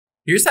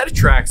Here's how to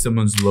track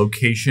someone's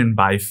location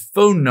by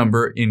phone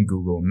number in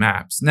Google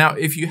Maps. Now,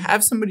 if you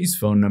have somebody's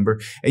phone number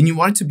and you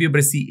want to be able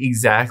to see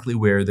exactly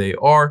where they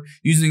are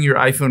using your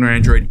iPhone or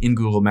Android in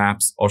Google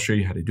Maps, I'll show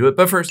you how to do it.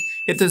 But first,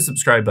 hit the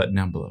subscribe button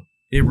down below.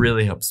 It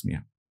really helps me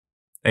out.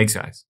 Thanks,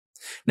 guys.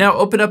 Now,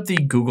 open up the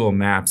Google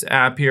Maps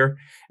app here,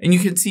 and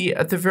you can see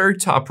at the very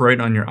top right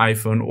on your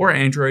iPhone or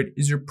Android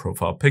is your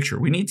profile picture.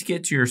 We need to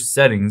get to your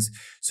settings,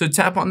 so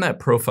tap on that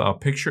profile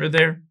picture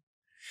there.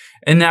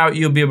 And now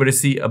you'll be able to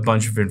see a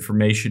bunch of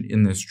information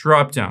in this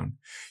dropdown.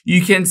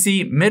 You can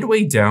see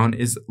midway down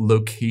is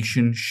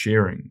location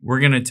sharing.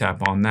 We're going to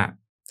tap on that.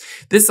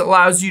 This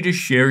allows you to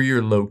share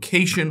your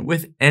location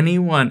with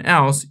anyone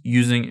else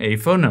using a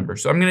phone number.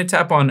 So I'm going to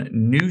tap on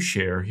new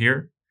share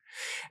here.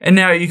 And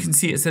now you can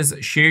see it says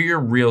share your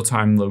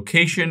real-time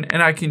location,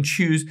 and I can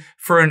choose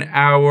for an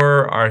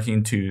hour, or I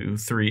can do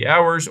 3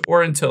 hours,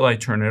 or until I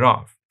turn it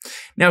off.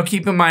 Now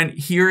keep in mind,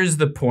 here is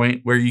the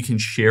point where you can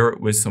share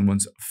it with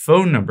someone's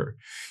phone number.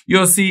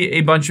 You'll see a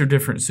bunch of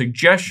different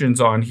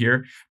suggestions on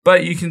here,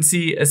 but you can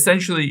see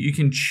essentially you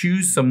can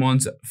choose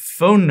someone's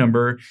phone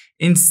number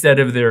instead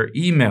of their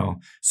email.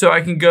 So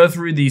I can go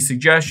through these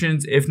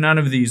suggestions. If none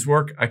of these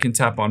work, I can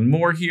tap on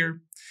more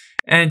here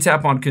and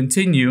tap on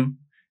continue.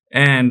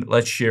 And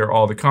let's share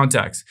all the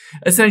contacts.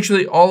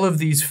 Essentially, all of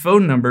these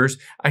phone numbers,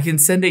 I can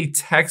send a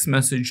text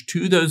message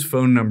to those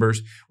phone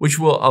numbers, which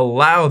will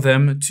allow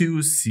them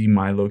to see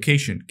my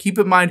location. Keep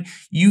in mind,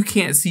 you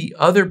can't see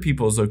other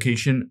people's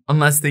location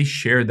unless they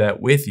share that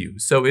with you.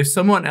 So if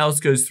someone else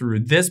goes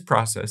through this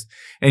process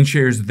and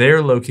shares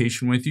their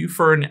location with you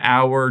for an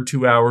hour,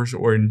 2 hours,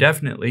 or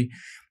indefinitely,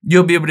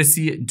 you'll be able to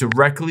see it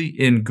directly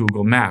in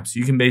Google Maps.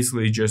 You can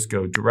basically just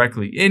go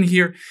directly in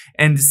here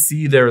and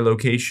see their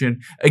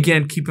location.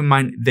 Again, keep in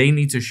mind, they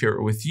need to share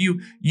it with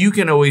you. You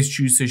can always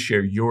choose to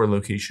share your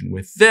location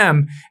with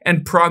them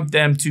and prompt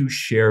them to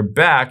share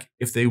back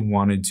if they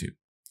wanted to.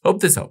 Hope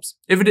this helps.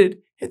 If it did,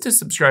 hit the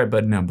subscribe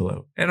button down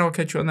below, and I'll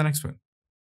catch you on the next one.